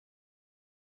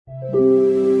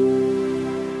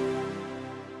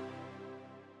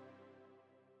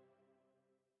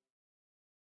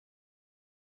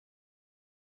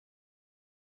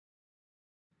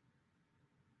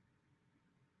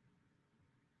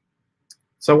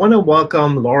So I want to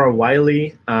welcome Laura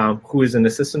Wiley, who is an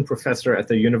assistant professor at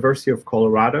the University of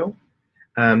Colorado.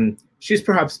 She's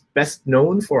perhaps best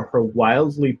known for her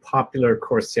wildly popular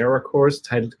Coursera course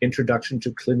titled Introduction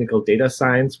to Clinical Data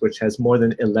Science, which has more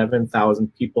than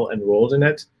 11,000 people enrolled in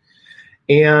it.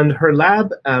 And her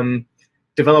lab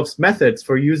develops methods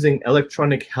for using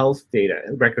electronic health data,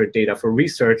 record data for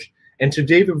research. And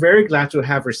today we're very glad to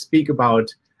have her speak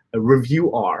about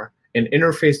ReviewR, an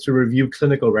interface to review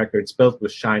clinical records built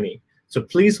with Shiny. So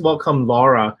please welcome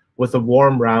Laura with a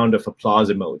warm round of applause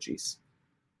emojis.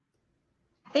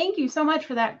 Thank you so much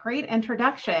for that great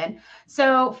introduction.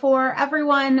 So for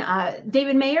everyone,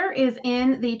 David Mayer is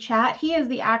in the chat. He is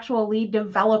the actual lead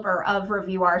developer of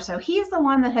ReviewR. So he's the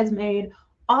one that has made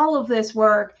all of this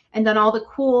work and done all the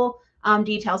cool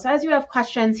details. So as you have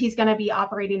questions, he's going to be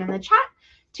operating in the chat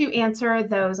to answer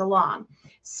those along.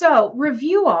 So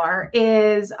ReviewR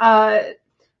is a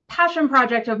passion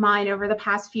project of mine over the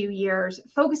past few years,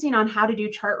 focusing on how to do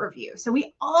chart review. So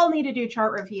we all need to do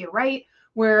chart review, right?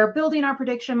 We're building our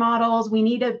prediction models. We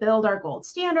need to build our gold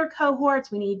standard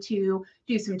cohorts. We need to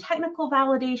do some technical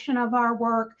validation of our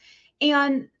work.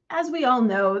 And as we all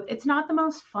know, it's not the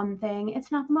most fun thing.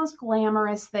 It's not the most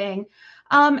glamorous thing.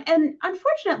 And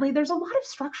unfortunately, there's a lot of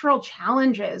structural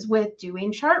challenges with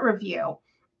doing chart review.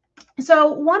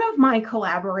 So one of my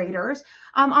collaborators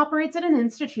operates at an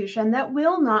institution that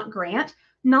will not grant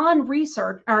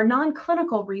non-research or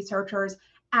non-clinical researchers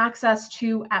access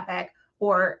to Epic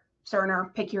or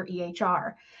Cerner, pick your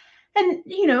EHR. And,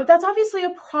 that's obviously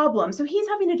a problem. So he's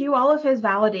having to do all of his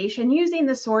validation using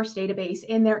the source database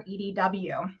in their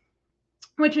EDW,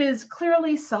 which is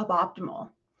clearly suboptimal.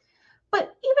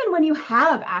 But even when you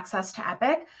have access to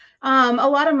Epic, a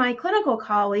lot of my clinical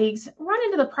colleagues run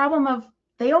into the problem of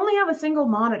they only have a single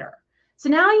monitor. So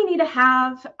now you need to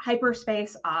have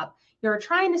hyperspace up. You're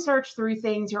trying to search through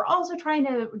things. You're also trying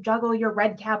to juggle your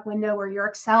REDCap window or your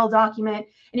Excel document,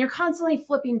 and you're constantly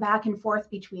flipping back and forth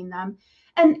between them.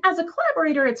 And as a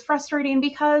collaborator, it's frustrating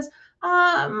because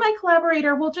my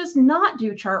collaborator will just not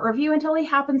do chart review until he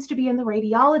happens to be in the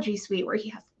radiology suite where he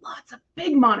has lots of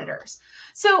big monitors.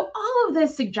 So all of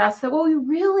this suggests that what we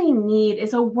really need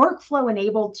is a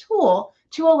workflow-enabled tool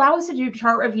to allow us to do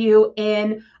chart review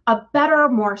in a better,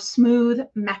 more smooth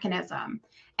mechanism.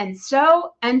 And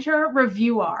so enter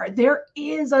ReviewR. There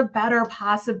is a better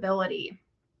possibility.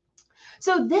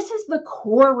 So this is the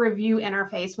core review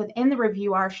interface within the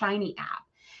ReviewR Shiny app.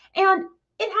 And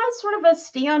it has sort of a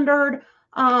standard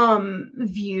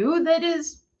view that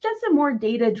is just a more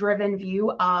data-driven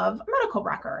view of a medical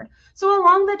record. So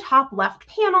along the top left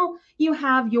panel, you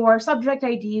have your subject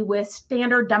ID with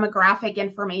standard demographic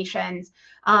information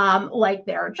like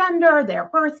their gender, their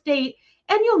birth date,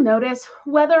 and you'll notice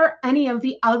whether any of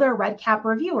the other REDCap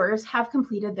reviewers have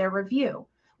completed their review.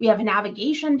 We have a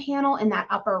navigation panel in that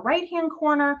upper right-hand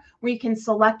corner where you can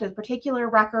select a particular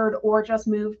record or just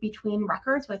move between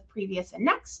records with previous and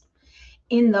next.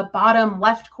 In the bottom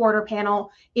left quarter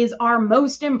panel is our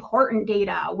most important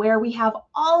data, where we have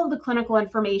all of the clinical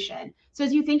information. So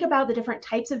as you think about the different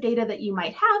types of data that you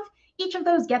might have, each of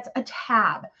those gets a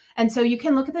tab. And so you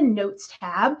can look at the Notes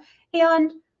tab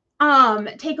and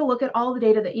take a look at all the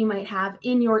data that you might have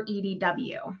in your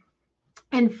EDW.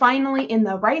 And finally, in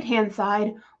the right-hand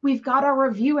side, we've got our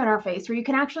review interface where you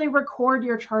can actually record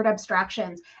your chart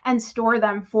abstractions and store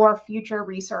them for future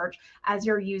research as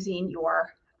you're using your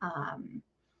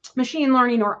machine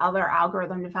learning or other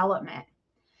algorithm development.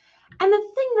 And the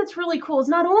thing that's really cool is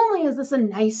not only is this a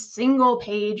nice single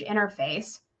page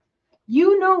interface,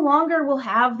 you no longer will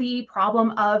have the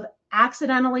problem of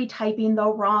accidentally typing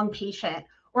the wrong patient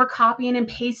or copying and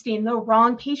pasting the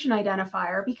wrong patient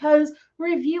identifier, because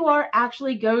ReviewR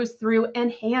actually goes through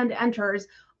and hand enters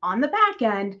on the back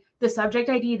end the subject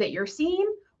ID that you're seeing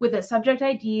with a subject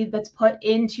ID that's put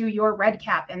into your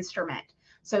REDCap instrument.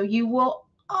 So you will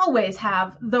always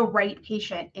have the right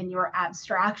patient in your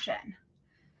abstraction.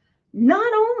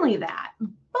 Not only that,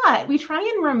 but we try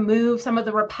and remove some of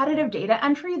the repetitive data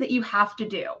entry that you have to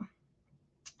do.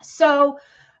 So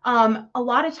a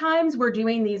lot of times we're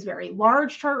doing these very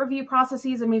large chart review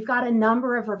processes and we've got a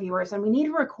number of reviewers and we need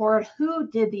to record who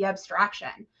did the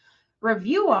abstraction.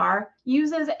 ReviewR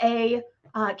uses a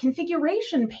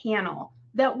configuration panel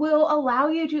that will allow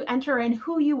you to enter in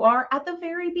who you are at the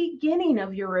very beginning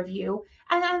of your review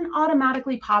and then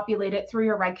automatically populate it through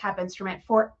your REDCap instrument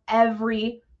for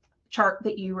every chart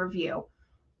that you review,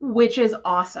 which is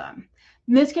awesome.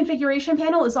 This configuration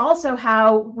panel is also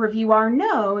how ReviewR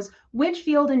knows which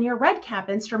field in your REDCap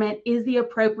instrument is the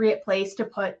appropriate place to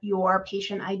put your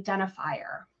patient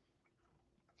identifier.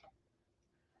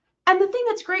 And the thing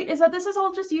that's great is that this is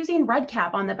all just using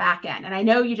REDCap on the back end. And I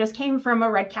know you just came from a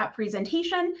REDCap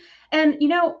presentation, and you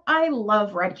know, I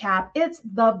love REDCap. It's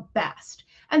the best.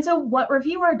 And so what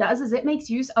ReviewR does is it makes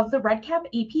use of the REDCap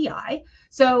API.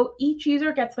 So each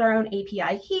user gets their own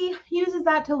API key, uses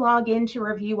that to log into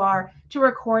ReviewR to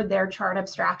record their chart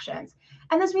abstractions.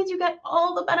 And this means you get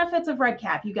all the benefits of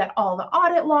REDCap. You get all the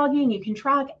audit logging, you can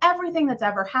track everything that's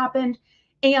ever happened,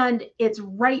 and it's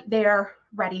right there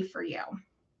ready for you.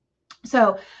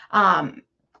 So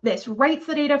this writes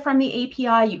the data from the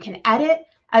API. You can edit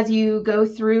as you go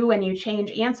through and you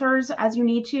change answers as you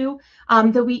need to.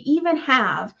 Though we even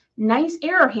have nice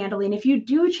error handling. If you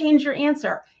do change your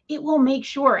answer, it will make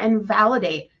sure and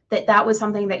validate that that was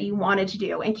something that you wanted to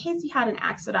do in case you had an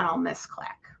accidental misclick.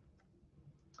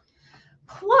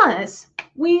 Plus,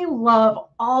 we love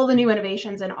all the new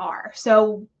innovations in R.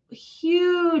 So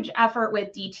huge effort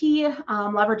with DT,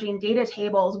 leveraging data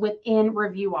tables within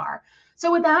ReviewR.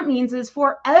 So what that means is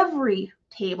for every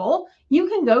table, you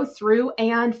can go through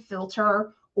and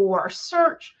filter or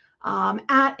search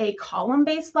at a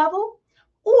column-based level.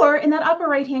 Or in that upper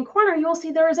right-hand corner, you'll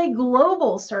see there is a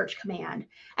global search command.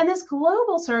 And this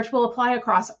global search will apply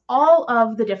across all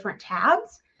of the different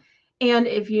tabs. And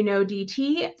if you know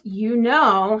DT, you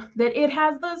know that it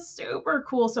has the super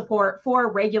cool support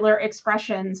for regular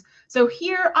expressions. So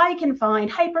here I can find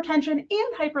hypertension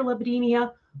and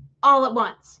hyperlipidemia all at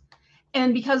once.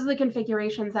 And because of the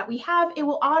configurations that we have, it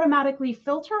will automatically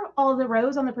filter all the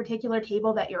rows on the particular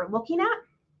table that you're looking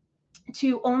at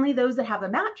to only those that have a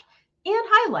match and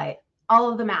highlight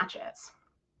all of the matches.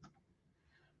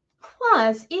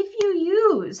 Plus, if you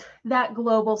use that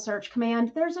global search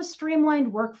command, there's a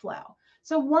streamlined workflow.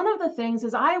 So one of the things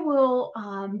is I will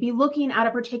be looking at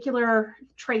a particular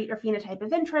trait or phenotype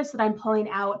of interest that I'm pulling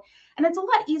out. And it's a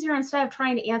lot easier, instead of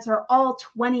trying to answer all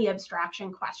 20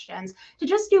 abstraction questions, to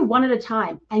just do one at a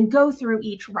time and go through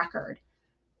each record.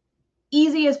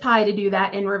 Easy as pie to do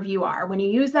that in ReviewR. When you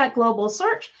use that global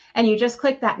search and you just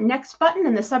click that next button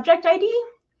in the subject ID,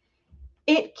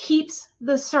 it keeps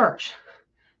the search.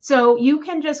 So you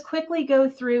can just quickly go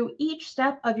through each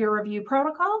step of your review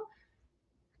protocol,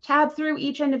 tab through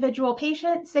each individual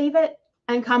patient, save it,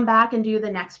 and come back and do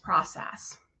the next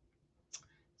process.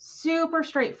 Super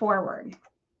straightforward.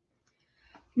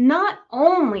 Not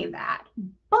only that,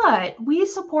 but we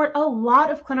support a lot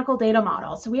of clinical data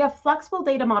models. So we have flexible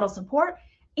data model support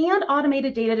and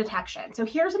automated data detection. So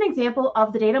here's an example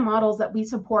of the data models that we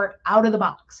support out of the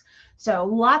box. So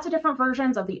lots of different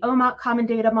versions of the OMOC Common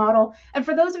Data Model. And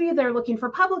for those of you that are looking for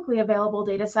publicly available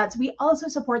data sets, we also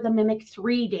support the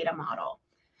MIMIC3 data model.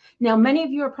 Now, many of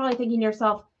you are probably thinking to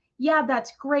yourself, yeah,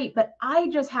 that's great, but I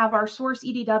just have our source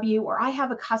EDW or I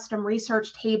have a custom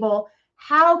research table.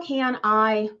 How can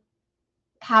I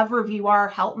have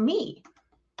ReviewR help me?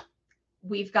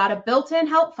 We've got a built-in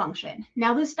help function.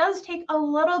 Now, this does take a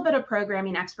little bit of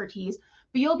programming expertise,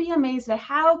 but you'll be amazed at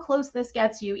how close this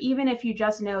gets you, even if you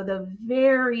just know the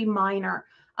very minor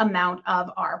amount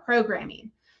of our programming.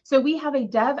 So we have a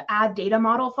dev add data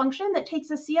model function that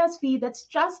takes a CSV that's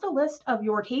just a list of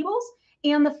your tables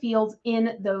and the fields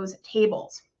in those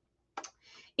tables.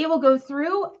 It will go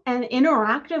through and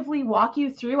interactively walk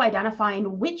you through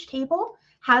identifying which table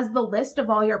has the list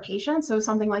of all your patients, so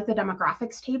something like the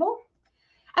demographics table,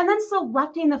 and then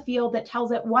selecting the field that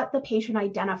tells it what the patient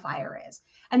identifier is.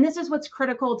 And this is what's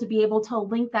critical to be able to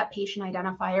link that patient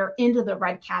identifier into the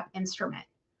REDCap instrument.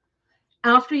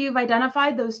 After you've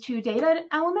identified those two data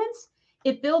elements,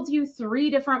 it builds you 3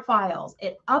 different files.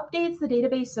 It updates the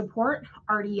database support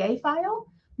RDA file,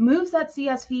 moves that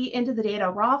CSV into the data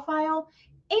raw file,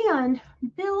 and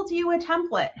builds you a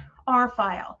template R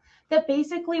file that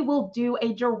basically will do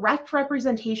a direct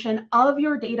representation of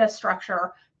your data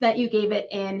structure that you gave it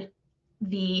in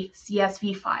the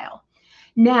CSV file.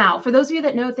 Now, for those of you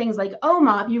that know things like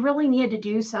OMOP, you really need to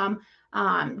do some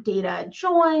data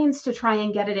joins to try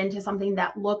and get it into something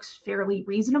that looks fairly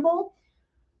reasonable.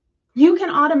 You can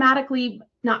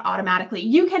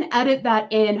you can edit that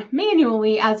in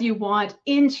manually as you want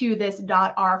into this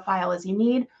 .r file as you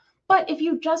need. But if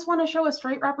you just want to show a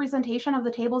straight representation of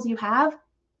the tables you have,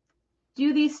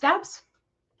 do these steps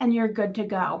and you're good to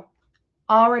go.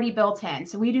 Already built in.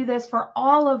 So we do this for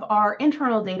all of our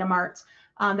internal data marts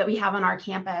that we have on our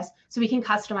campus, so we can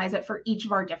customize it for each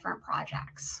of our different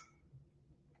projects.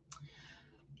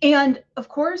 And of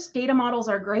course, data models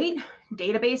are great.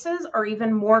 Databases are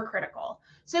even more critical.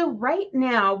 So right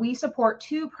now we support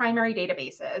two primary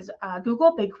databases,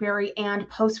 Google BigQuery and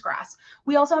Postgres.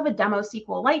 We also have a demo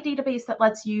SQLite database that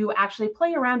lets you actually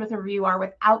play around with ReviewR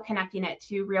without connecting it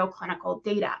to real clinical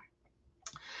data.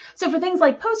 So for things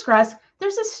like Postgres,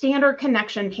 there's a standard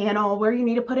connection panel where you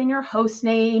need to put in your host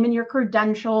name and your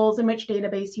credentials and which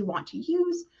database you want to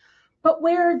use. But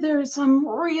where there's some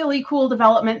really cool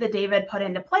development that David put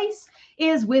into place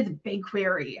is with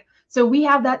BigQuery. So we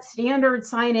have that standard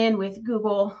sign in with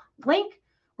Google link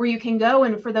where you can go.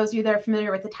 And for those of you that are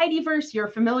familiar with the tidyverse, you're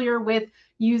familiar with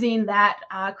using that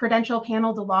credential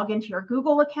panel to log into your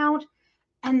Google account.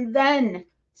 And then,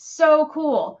 so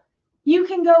cool, you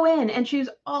can go in and choose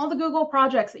all the Google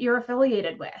projects that you're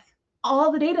affiliated with,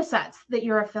 all the data sets that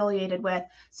you're affiliated with.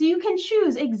 So you can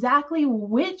choose exactly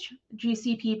which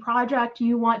GCP project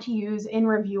you want to use in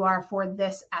ReviewR for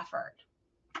this effort.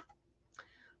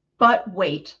 But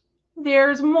wait,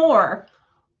 there's more.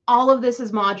 All of this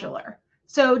is modular.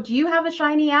 So do you have a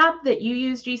Shiny app that you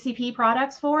use GCP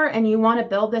products for and you want to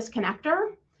build this connector?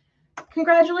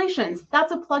 Congratulations,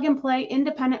 that's a plug and play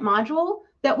independent module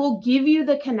that will give you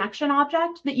the connection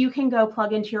object that you can go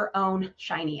plug into your own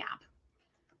Shiny app.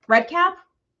 REDCap,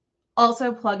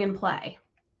 also plug and play.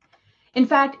 In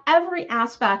fact, every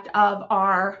aspect of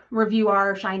our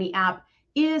ReviewR Shiny app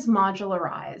is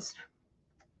modularized.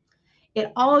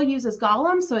 It all uses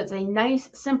Golem, so it's a nice,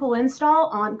 simple install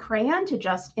on Crayon to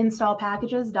just install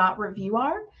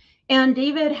packages.reviewr. And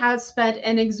David has spent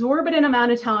an exorbitant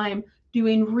amount of time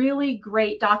doing really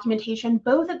great documentation,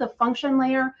 both at the function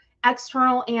layer,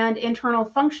 external and internal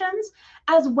functions,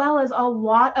 as well as a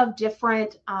lot of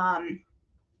different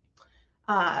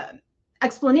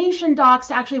explanation docs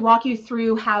to actually walk you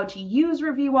through how to use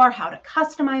ReviewR, how to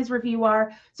customize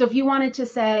ReviewR. So if you wanted to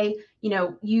say,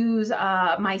 use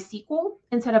MySQL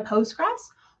instead of Postgres,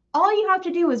 all you have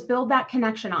to do is build that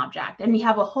connection object. And we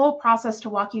have a whole process to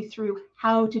walk you through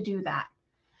how to do that.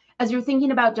 As you're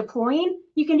thinking about deploying,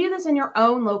 you can do this in your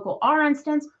own local R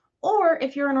instance, or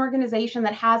if you're an organization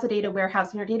that has a data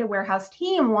warehouse and your data warehouse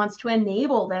team wants to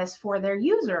enable this for their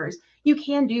users, you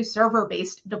can do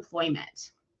server-based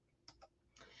deployment.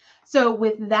 So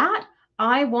with that,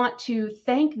 I want to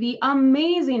thank the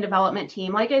amazing development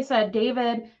team. Like I said,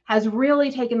 David has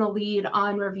really taken the lead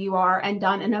on ReviewR and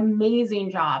done an amazing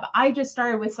job. I just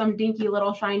started with some dinky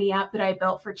little Shiny app that I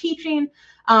built for teaching,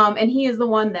 and he is the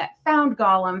one that found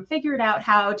Golem, figured out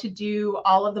how to do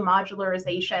all of the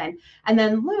modularization. And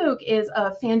then Luke is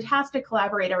a fantastic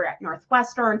collaborator at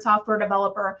Northwestern, software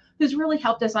developer, who's really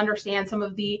helped us understand some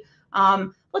of the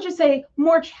let's just say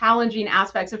more challenging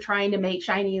aspects of trying to make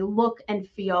Shiny look and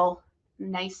feel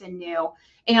nice and new.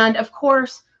 And of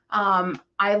course,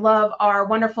 I love our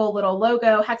wonderful little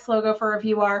logo, hex logo for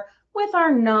ReviewR, with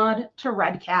our nod to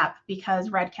REDCap, because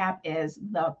REDCap is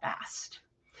the best.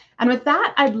 And with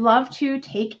that, I'd love to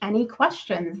take any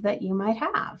questions that you might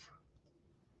have.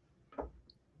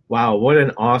 Wow, what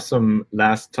an awesome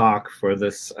last talk for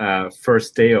this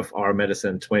first day of R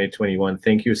Medicine 2021.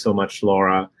 Thank you so much,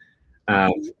 Laura,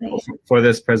 for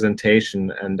this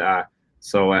presentation. And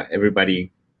so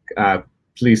everybody,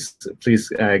 please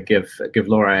give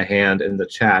Laura a hand in the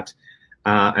chat.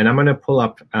 And I'm going to pull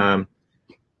up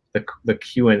the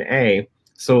Q&A.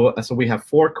 So we have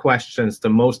 4 questions. The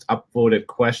most upvoted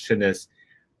question is,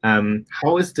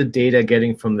 how is the data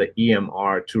getting from the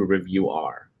EMR to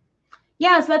ReviewR?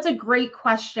 Yes, that's a great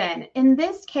question. In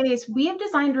this case, we have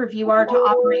designed ReviewR to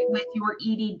operate with your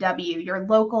EDW, your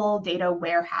local data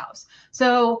warehouse.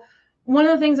 So one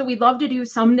of the things that we'd love to do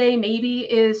someday maybe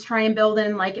is try and build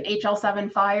in like an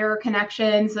HL7 Fire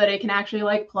connection so that it can actually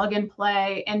like plug and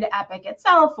play into Epic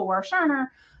itself or Cerner.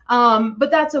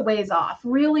 But that's a ways off.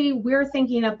 Really, we're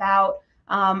thinking about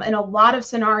in a lot of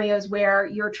scenarios where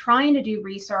you're trying to do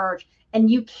research and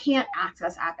you can't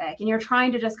access Epic, and you're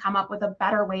trying to just come up with a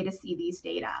better way to see these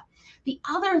data. The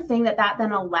other thing that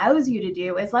then allows you to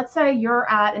do is, let's say you're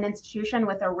at an institution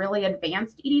with a really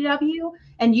advanced EDW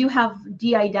and you have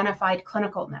de-identified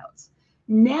clinical notes.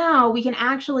 Now we can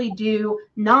actually do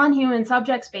non-human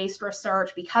subjects-based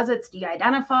research because it's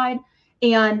de-identified,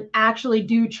 and actually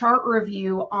do chart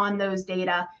review on those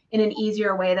data in an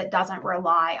easier way that doesn't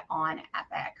rely on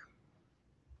Epic.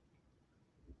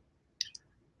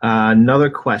 Another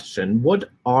question: what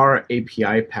R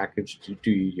API package do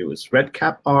you use?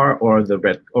 REDCap R or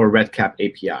REDCap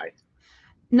API?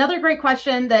 Another great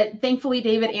question that thankfully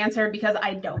David answered, because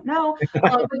I don't know.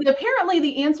 But apparently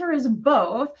the answer is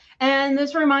both. And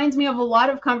this reminds me of a lot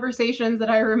of conversations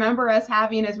that I remember us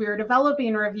having as we were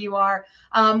developing ReviewR,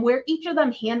 where each of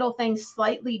them handle things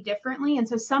slightly differently. And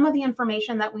so some of the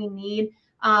information that we need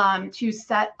to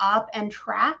set up and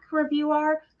track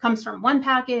ReviewR comes from one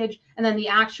package, and then the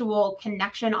actual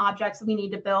connection objects that we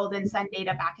need to build and send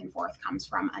data back and forth comes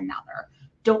from another.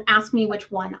 Don't ask me which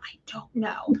one, I don't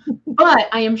know. But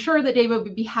I am sure that David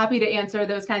would be happy to answer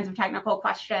those kinds of technical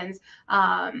questions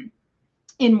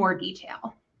in more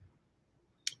detail.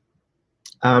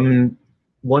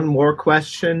 One more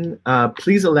question.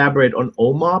 Please elaborate on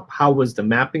OMOP. How was the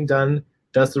mapping done?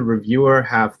 Does the reviewer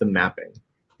have the mapping?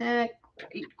 Great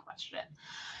question.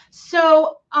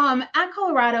 So at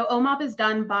Colorado, OMOP is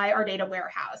done by our data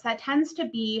warehouse. That tends to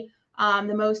be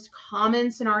the most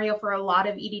common scenario for a lot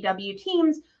of EDW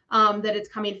teams, that it's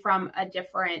coming from a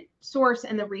different source,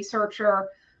 and the researcher,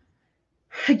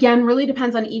 again, really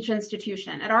depends on each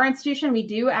institution. At our institution, we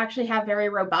do actually have very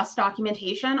robust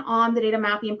documentation on the data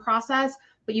mapping process,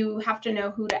 but you have to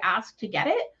know who to ask to get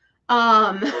it.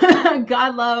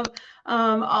 God love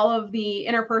all of the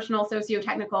interpersonal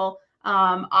socio-technical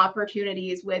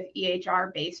opportunities with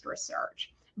EHR-based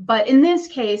research. But in this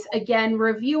case, again,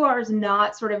 ReviewR is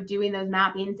not sort of doing those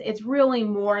mappings. It's really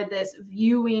more this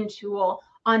viewing tool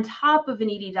on top of an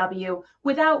EDW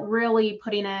without really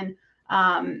putting in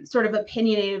sort of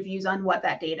opinionated views on what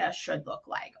that data should look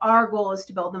like. Our goal is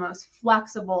to build the most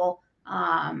flexible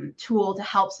tool to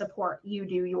help support you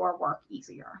do your work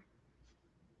easier.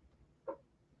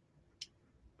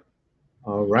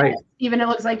 All right. Even it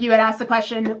looks like you had asked the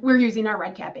question, we're using our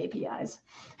REDCap APIs.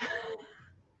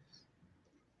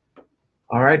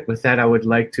 All right. With that, I would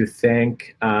like to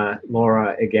thank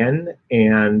Laura again,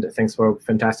 and thanks for a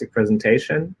fantastic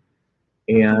presentation.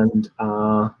 And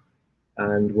we'll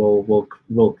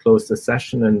close the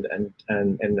session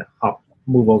and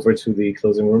move over to the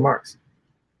closing remarks.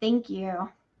 Thank you.